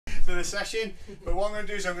after the session. But what I'm going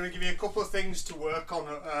to do is I'm going to give you a couple of things to work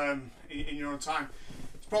on in your own time.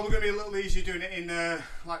 It's probably going to be a little easier doing it in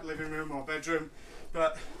like living room or bedroom,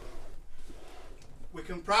 but we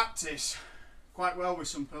can practice quite well with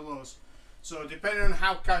some pillows. So depending on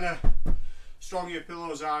how kind of strong your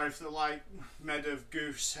pillows are, if they're like made of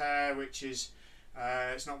goose hair, which is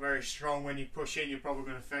it's not very strong, when you push in you're probably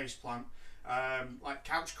going to face plant. Like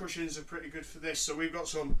couch cushions are pretty good for this. So we've got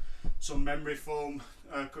some memory foam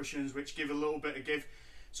cushions which give a little bit of give.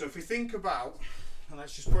 So if we think about, and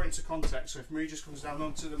let's just put it into context, so if Marie just comes down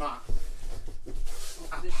onto the mat,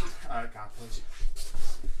 guard please.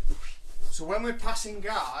 So when we're passing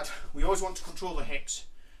guard, we always want to control the hips.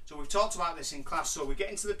 So we've talked about this in class. So we get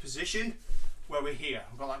into the position where we're here.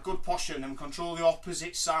 We've got that good posture, and then we control the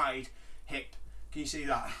opposite side hip. Can you see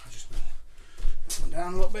that? I'll just put them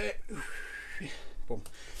down a little bit. Boom.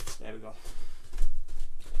 There we go.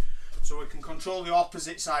 So we can control the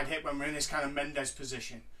opposite side hip when we're in this kind of Mendes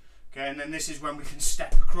position. Okay, and then this is when we can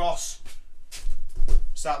step across,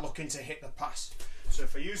 start looking to hit the pass. So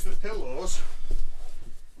if I use the pillows,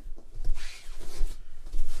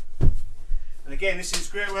 and again, this is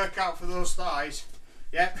a great workout for those thighs.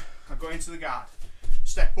 Yep, I go into the guard,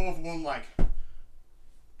 step over one leg,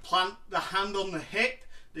 plant the hand on the hip.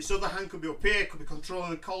 This other hand could be up here, could be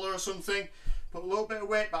controlling the collar or something. Put a little bit of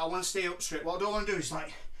weight, but I want to stay up straight. What I don't want to do is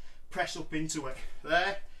like press up into it.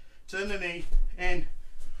 There, turn the knee in,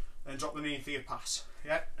 then drop the knee in for your pass.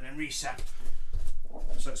 Yep, and then reset.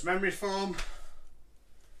 So it's memory foam.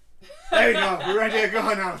 There we go, we're ready to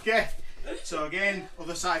go now, okay? So again,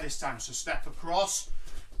 other side this time. So step across,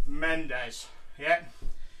 Mendes. Yep.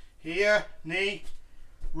 Here, knee,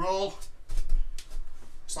 roll,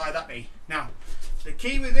 slide that knee. Now, the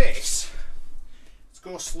key with this is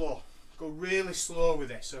go slow. Go really slow with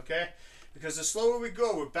this, okay? Because the slower we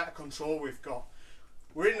go, the better control we've got.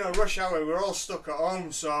 We're in a rush hour, we're all stuck at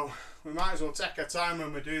home, so we might as well take our time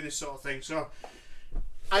when we're doing this sort of thing. So,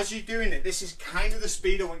 as you're doing it, this is kind of the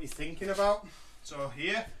speed I want you thinking about. So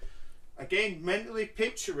here, again, mentally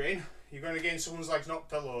picturing, you're going to get in someone's legs, not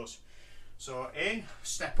pillows. So in,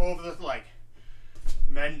 step over the leg,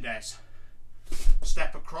 Mendes.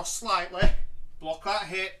 Step across slightly, block that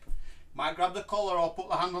hip, might grab the collar or put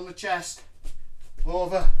the hand on the chest,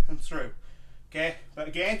 over and through. Okay, but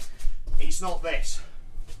again, it's not this.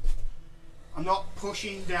 I'm not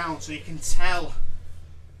pushing down, so you can tell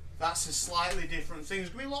that's a slightly different thing. There's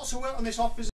going to be lots of work on this opposite.